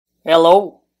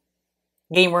Hello,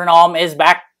 Gamer Nom is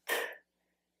back.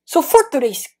 So for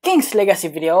today's King's Legacy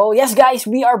video, yes guys,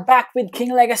 we are back with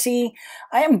King Legacy.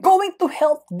 I am going to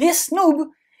help this noob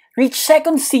reach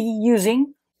second C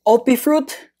using OP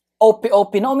fruit, OP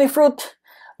Nomi fruit,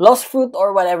 lost fruit,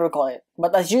 or whatever you call it.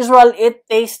 But as usual, it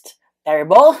tastes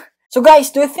terrible. So guys,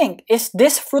 do you think, is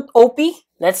this fruit OP?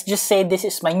 Let's just say this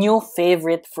is my new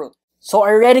favorite fruit. So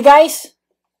are you ready guys?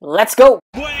 Let's go!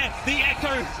 Where the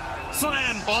echo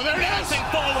slam. Oh, there it is.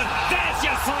 Forward. There's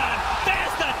your slam.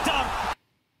 There's the dunk.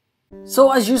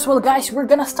 So as usual guys, we're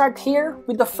gonna start here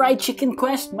with the fried chicken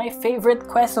quest, my favorite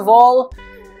quest of all.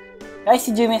 Guys,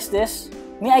 did you miss this?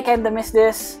 Me, I kinda missed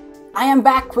this. I am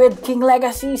back with King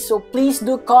Legacy, so please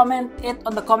do comment it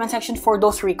on the comment section for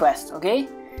those requests, okay?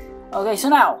 Okay, so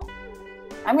now,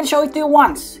 I'm gonna show it to you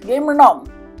once. Gamer Nom,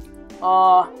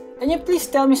 can you please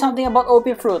tell me something about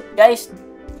OP fruit? Guys,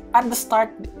 at the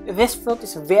start, this fruit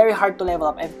is very hard to level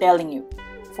up, I'm telling you.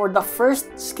 For the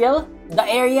first skill, the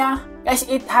area, guys,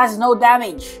 it has no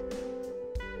damage.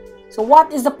 So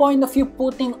what is the point of you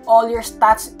putting all your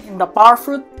stats in the power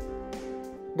fruit?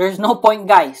 There's no point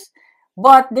guys.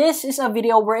 But this is a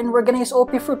video wherein we're gonna use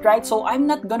OP fruit, right? So I'm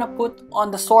not gonna put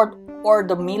on the sword or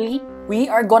the melee. We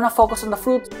are gonna focus on the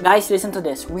fruit. Guys, listen to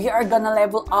this. We are gonna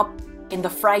level up in the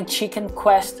fried chicken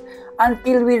quest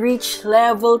until we reach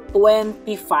level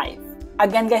 25.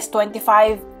 Again guys,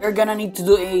 25, you're gonna need to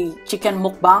do a chicken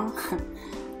mukbang.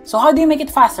 So how do you make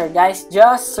it faster guys?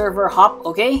 Just server hop,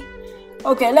 okay?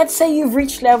 Okay, let's say you've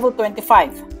reached level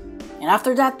 25. And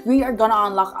after that, we are gonna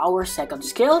unlock our second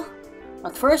skill.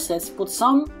 But first, let's put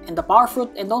some in the power fruit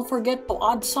and don't forget to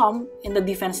add some in the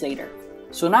defense later.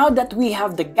 So now that we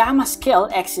have the gamma skill,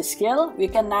 X skill, we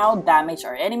can now damage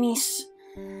our enemies.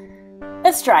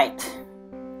 Let's try it.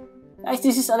 Guys,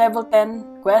 this is a level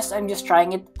 10 quest. I'm just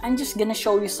trying it. I'm just gonna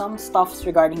show you some stuff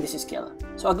regarding this skill.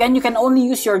 So again, you can only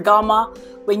use your gamma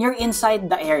when you're inside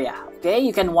the area. Okay,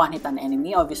 you can one-hit an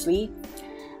enemy, obviously.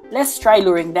 Let's try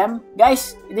luring them.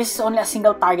 Guys, this is only a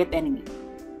single target enemy.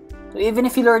 So even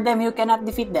if you lure them, you cannot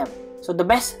defeat them. So the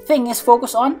best thing is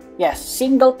focus on, yes,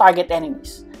 single target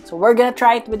enemies. So we're gonna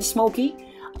try it with Smokey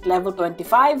at level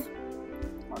 25.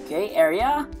 Okay,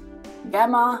 area,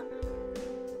 gamma.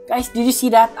 Guys, did you see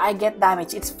that? I get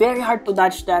damage. It's very hard to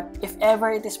dodge that. If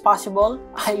ever it is possible,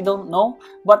 I don't know.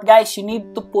 But guys, you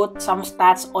need to put some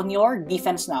stats on your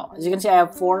defense now. As you can see, I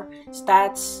have 4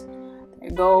 stats. There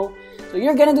you go. So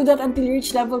you're gonna do that until you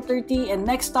reach level 30. And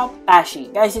next up, Tashi.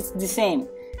 Guys, it's the same.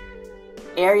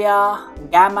 Area,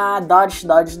 gamma, dodge,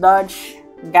 dodge, dodge.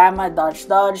 Gamma, dodge,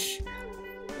 dodge.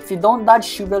 If you don't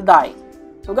dodge, you will die.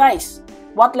 So guys,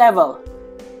 what level?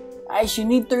 Guys, you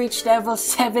need to reach level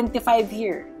 75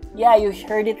 here. Yeah, you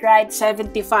heard it right,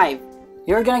 75.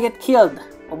 You're gonna get killed.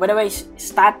 Oh, by the way,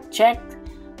 stat checked.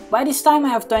 By this time, I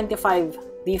have 25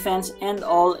 defense and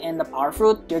all in the power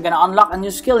fruit. You're gonna unlock a new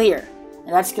skill here.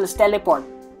 And that skill is teleport.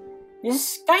 This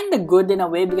is kinda good in a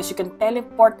way because you can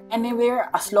teleport anywhere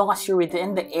as long as you're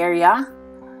within the area.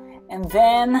 And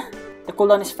then, the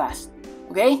cooldown is fast.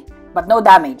 Okay? But no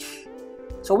damage.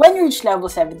 So when you reach level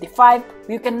 75,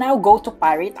 you can now go to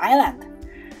Pirate Island.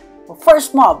 So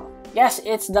first mob, yes,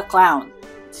 it's the clown.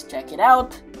 Let's check it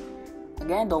out.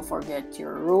 Again, don't forget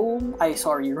your room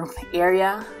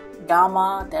area,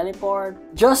 gamma, teleport.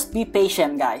 Just be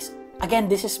patient, guys. Again,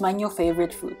 this is my new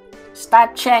favorite fruit.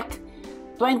 Stat check,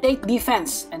 28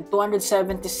 defense and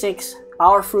 276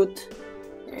 power fruit.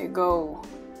 There you go.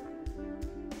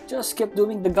 Just keep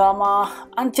doing the gamma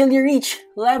until you reach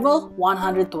level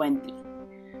 120.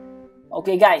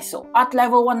 Okay guys, so at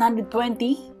level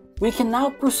 120, we can now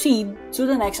proceed to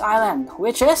the next island,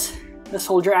 which is the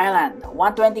Soldier Island.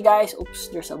 120 guys, oops,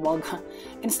 there's a bug.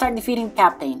 You can start defeating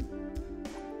Captain.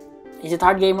 Is it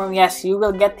hard gamer? Yes, you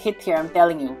will get hit here, I'm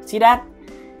telling you. See that?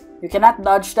 You cannot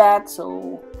dodge that,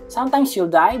 so sometimes you'll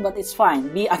die, but it's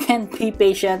fine. Be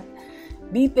patient.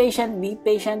 Be patient, be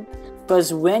patient.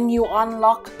 Because when you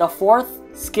unlock the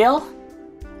 4th skill,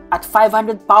 at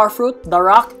 500 power fruit, the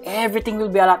rock, everything will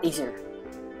be a lot easier.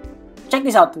 Check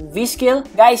this out, V skill.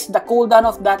 Guys, the cooldown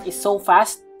of that is so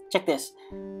fast. Check this.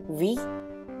 V.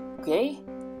 Okay.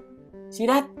 See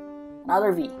that?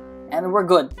 Another V. And we're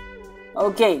good.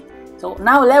 Okay. So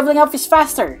now leveling up is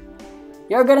faster.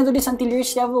 You're gonna do this until you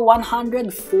reach level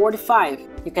 145.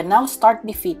 You can now start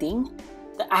defeating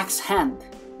the Axe Hand.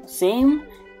 Same.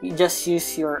 You just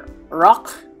use your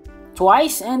rock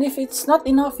twice, and if it's not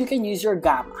enough, you can use your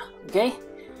gamma. Okay?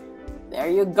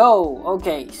 There you go.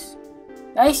 Okay.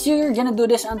 Guys, you're gonna do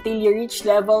this until you reach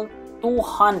level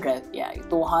 200. Yeah,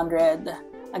 200.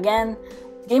 Again,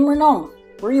 Gamer Nom,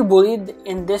 were you bullied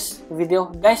in this video?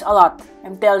 Guys, a lot.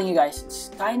 I'm telling you guys, it's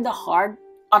kinda hard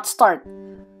at start.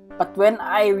 But when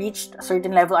I reached a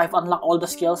certain level, I've unlocked all the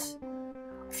skills.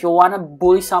 If you wanna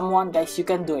bully someone, guys, you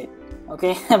can do it,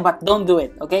 okay? But don't do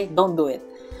it, okay? Don't do it.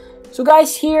 So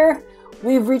guys, here,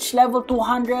 we've reached level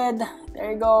 200.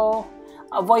 There you go.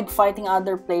 Avoid fighting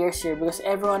other players here because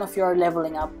every one of you are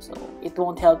leveling up, so it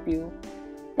won't help you.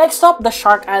 Next up, the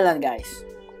Shark Island, guys.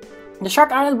 The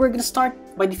Shark Island, we're gonna start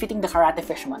by defeating the Karate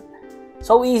Fishman.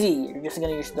 So easy. You're just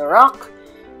gonna use the rock.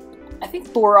 I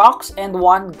think 2 rocks and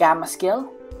 1 gamma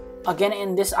skill. Again,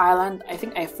 in this island, I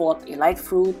think I fought a light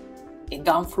fruit, a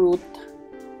gum fruit,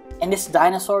 and this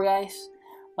dinosaur, guys.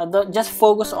 But just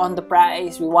focus on the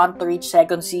prize. We want to reach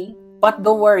second C. But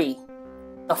don't worry,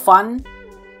 the fun,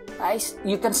 guys,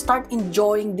 you can start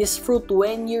enjoying this fruit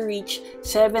when you reach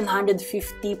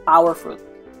 750 power fruit.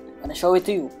 I'm gonna show it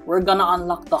to you. We're gonna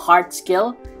unlock the heart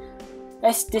skill.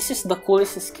 Guys, this is the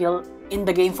coolest skill in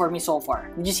the game for me so far.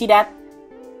 Did you see that?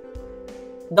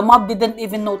 The mob didn't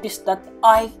even notice that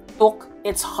I took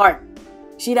its heart.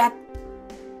 See that?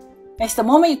 Guys, the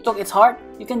moment you took its heart,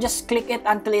 you can just click it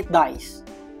until it dies.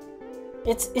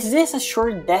 Is this a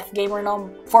sure death game or no?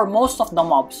 For most of the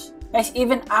mobs. Guys,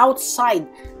 even outside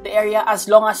the area, as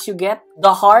long as you get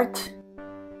the heart,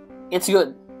 it's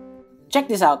good. Check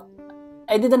this out.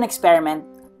 I did an experiment.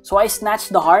 So I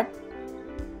snatched the heart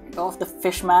of the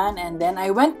fishman and then I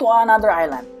went to another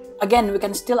island. Again, we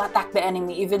can still attack the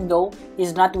enemy even though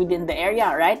he's not within the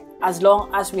area, right? As long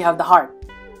as we have the heart.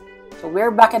 So we're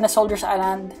back in the Soldier's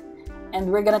Island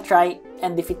and we're gonna try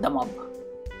and defeat the mob.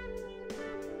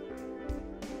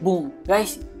 Boom.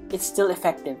 Guys, it's still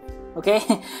effective. Okay?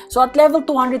 So at level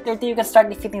 230, you can start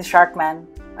defeating Sharkman.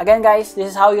 Again, guys,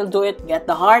 this is how you'll do it. Get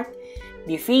the heart,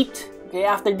 defeat. Okay,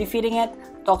 after defeating it,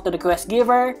 talk to the quest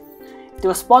giver. It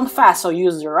will spawn fast, so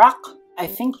use the rock. I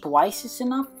think twice is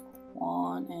enough.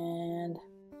 1 and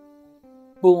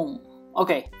boom.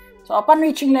 Okay, so upon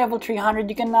reaching level 300,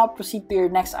 you can now proceed to your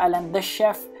next island, the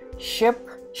Chef Ship.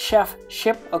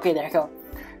 Okay, there you go.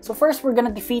 So first, we're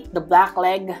gonna defeat the black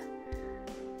leg.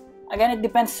 Again, it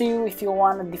depends to you if you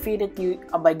want to defeat it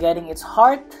by getting its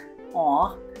heart,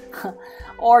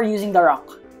 or using the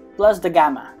rock plus the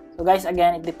gamma. So guys,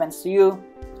 again, it depends to you.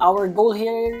 Our goal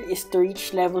here is to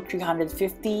reach level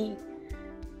 350.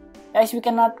 Guys, we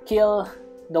cannot kill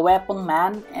the weapon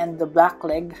man and the black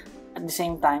leg at the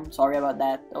same time. Sorry about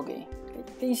that. Okay,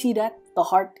 can you see that? The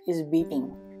heart is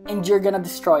beating and you're gonna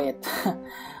destroy it.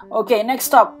 Okay,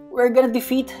 next up, we're gonna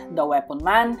defeat the weapon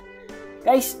man.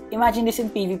 Guys, imagine this in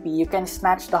PvP. You can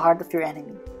snatch the heart of your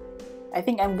enemy. I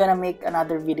think I'm gonna make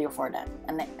another video for that,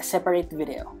 a separate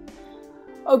video.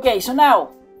 Okay, so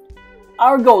now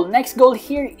our next goal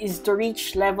here is to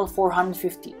reach level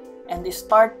 450 and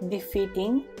start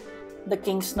defeating the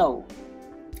King Snow.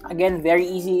 Again, very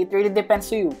easy. It really depends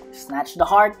to you. Snatch the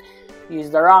heart,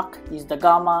 use the rock, use the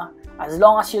gamma, as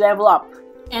long as you level up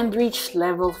and reach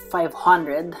level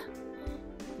 500.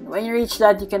 When you reach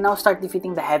that, you can now start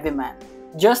defeating the Heavy Man.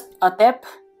 Just a tip,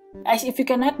 guys, if you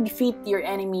cannot defeat your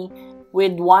enemy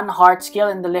with 1 heart skill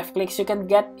and the left clicks, you can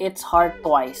get its heart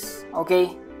twice,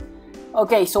 okay?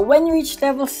 Okay, so when you reach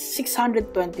level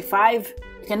 625,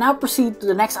 you can now proceed to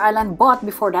the next island, but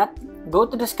before that, go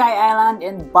to the Sky Island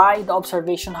and buy the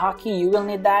observation hockey. You will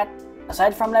need that.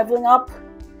 Aside from leveling up,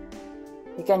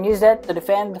 you can use that to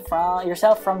defend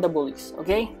yourself from the bullies,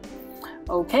 okay?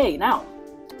 Okay, now,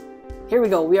 here we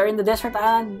go. We are in the Desert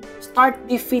Island. Start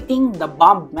defeating the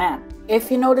Bomb Man. If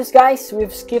you notice, guys,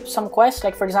 we've skipped some quests,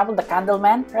 like for example, the Candle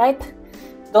Man, right?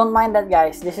 Don't mind that,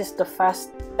 guys. This is the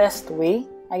fastest way,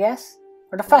 I guess,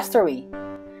 or the faster way.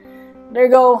 There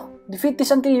you go. Defeat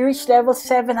this until you reach level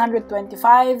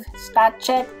 725. Stat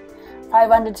check.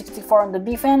 564 on the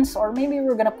defense, or maybe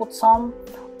we're gonna put some,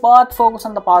 but focus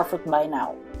on the power fruit by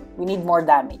now. We need more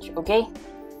damage, okay?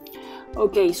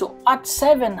 Okay, so at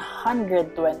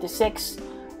 726,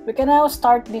 we can now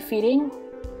start defeating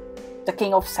the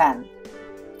King of Sand.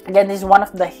 Again, this is one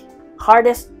of the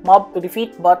hardest mob to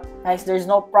defeat, but guys, there's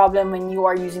no problem when you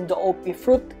are using the OP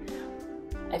fruit.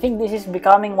 I think this is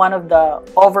becoming one of the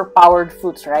overpowered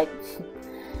fruits, right?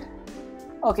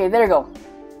 Okay, there you go.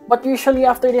 But usually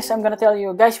after this, I'm gonna tell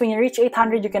you, guys, when you reach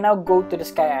 800, you can now go to the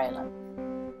Sky Island.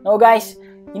 No, guys,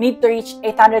 you need to reach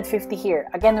 850 here.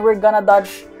 Again, we're gonna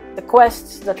dodge the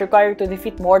quests that require you to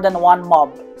defeat more than 1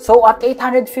 mob. So at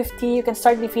 850, you can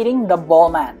start defeating the Ball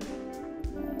Man.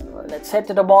 Let's head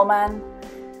to the Ball Man.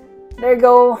 There you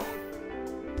go.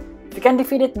 If you can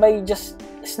defeat it by just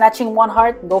snatching 1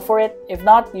 heart, go for it. If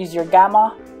not, use your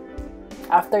gamma.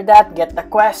 After that, get the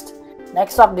quest.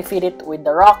 Next up, defeat it with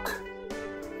the rock.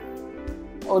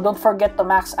 Oh, don't forget to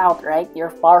max out, right? Your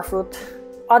power fruit.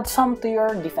 Add some to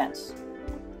your defense.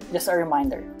 Just a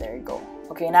reminder. There you go.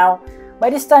 Okay, now by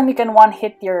this time you can one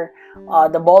hit your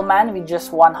the ball man with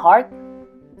just one heart.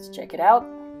 Let's check it out.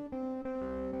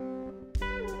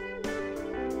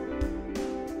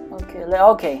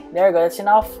 Okay, there you go. That's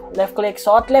enough. Left click.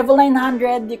 So at level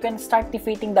 900, you can start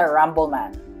defeating the Rumble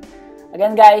Man.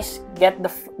 Again, guys, get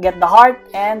the heart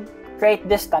and create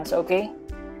distance. Okay.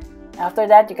 After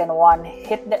that, you can one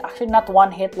hit. Actually, not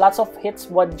one hit. Lots of hits,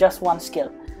 but just one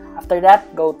skill. After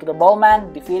that, go to the ball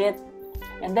man, defeat it,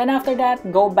 and then after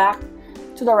that, go back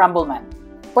to the Rumble Man.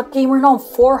 But Gamer Gnome,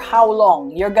 for how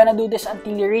long? You're gonna do this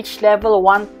until you reach level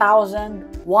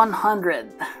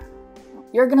 1100.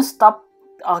 You're gonna stop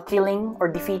killing or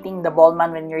defeating the ball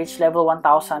man when you reach level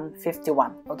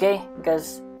 1051, okay?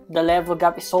 Because the level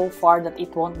gap is so far that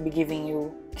it won't be giving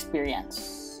you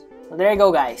experience. So there you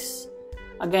go, guys.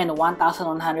 Again,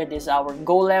 1100 is our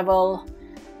goal level.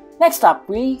 Next up,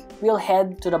 we will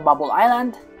head to the Bubble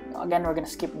Island. Again, we're gonna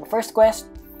skip the first quest.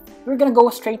 We're gonna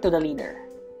go straight to the leader.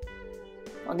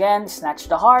 Again, snatch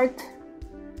the heart.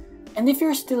 And if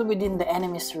you're still within the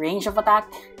enemy's range of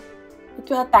attack, it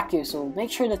will attack you, so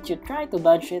make sure that you try to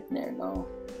dodge it. There you go.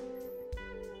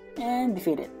 And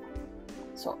defeat it.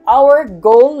 So our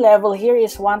goal level here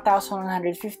is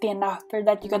 1150, and after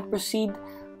that you can proceed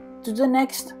to the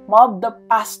next mob, the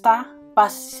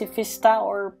Pacifista,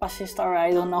 or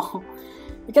I don't know.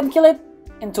 You can kill it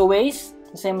in two ways,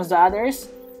 the same as the others.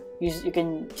 You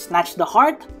can snatch the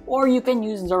heart, or you can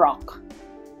use the rock.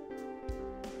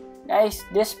 Guys,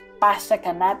 this Pasta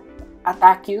cannot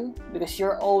attack you because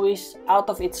you're always out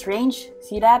of its range.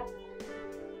 See that?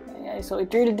 So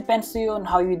it really depends to you on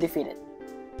how you defeat it.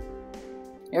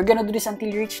 You're gonna do this until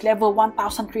you reach level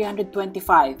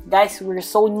 1325. Guys, we're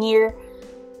so near.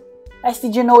 Guys,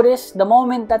 did you notice the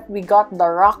moment that we got the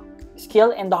rock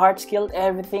skill and the heart skill,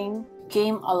 everything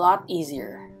came a lot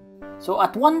easier. So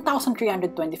at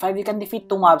 1325, you can defeat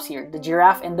two mobs here, the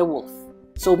giraffe and the wolf.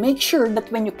 So make sure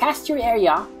that when you cast your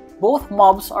area, both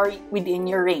mobs are within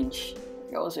your range.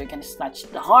 So you can snatch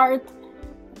the heart,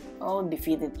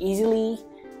 defeat it easily.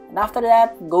 And after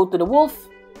that, go to the wolf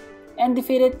and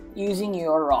defeat it using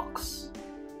your rocks.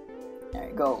 There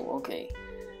you go, okay.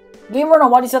 Gamer Gnome,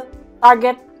 what is the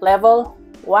target level?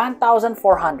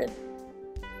 1400.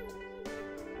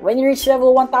 When you reach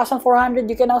level 1400,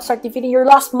 you can now start defeating your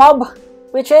last mob,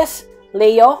 which is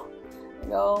Leo. There you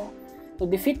go. To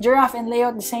defeat Giraffe and Leo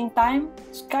at the same time,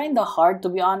 it's kinda hard to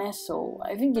be honest, so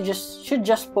I think you should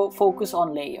just focus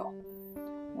on Leo.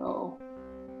 So,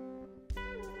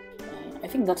 I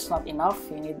think that's not enough.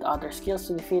 You need other skills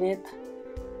to defeat it.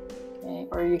 Okay.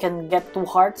 Or you can get two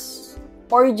hearts,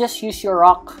 or you just use your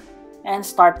rock and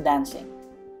start dancing.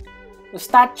 To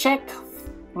stat check,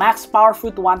 max power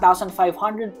fruit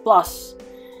 1500 plus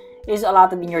is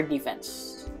allotted in your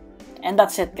defense. And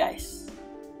that's it, guys.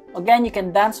 Again, you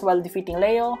can dance while defeating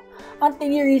Leo until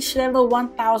you reach level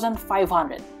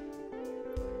 1500.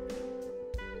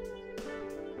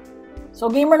 So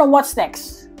Gamer Gnome, what's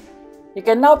next? You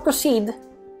can now proceed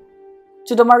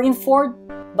to the Marineford,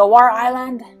 the War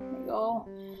Island. Go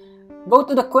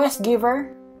to the quest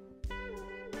giver.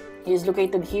 He is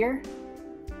located here.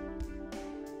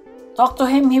 Talk to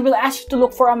him. He will ask you to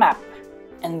look for a map,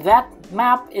 and that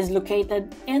map is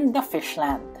located in the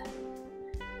Fishland.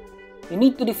 You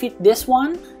need to defeat this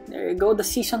one. There you go, the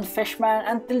Seasoned Fishman,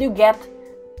 until you get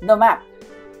the map.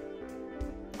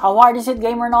 How hard is it,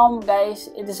 Gamer Gnome? Guys,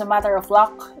 it is a matter of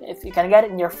luck. If you can get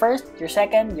it in your first, your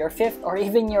second, your fifth, or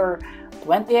even your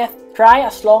 20th try,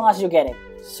 as long as you get it.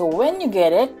 So when you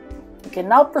get it, you can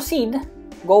now proceed.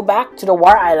 Go back to the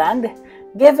War Island,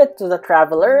 give it to the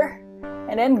Traveler,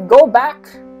 and then go back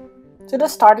to the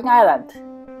starting island.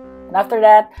 And after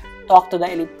that, talk to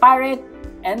the Elite Pirate,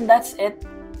 and that's it.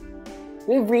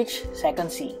 We've reached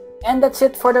Second Sea. And that's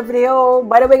it for the video.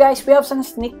 By the way, guys, we have some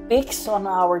sneak peeks on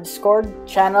our Discord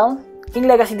channel,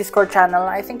 KingLegacy Discord channel.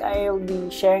 I think I'll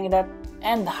be sharing that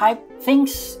and hype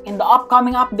things in the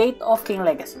upcoming update of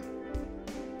KingLegacy.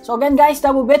 So again, guys,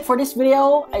 that will be it for this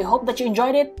video. I hope that you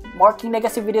enjoyed it. More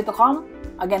KingLegacy video to come.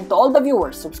 Again, to all the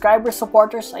viewers, subscribers,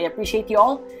 supporters, I appreciate you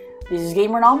all. This is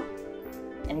Gamer Gnome,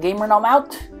 and Gamer Gnome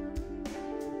out.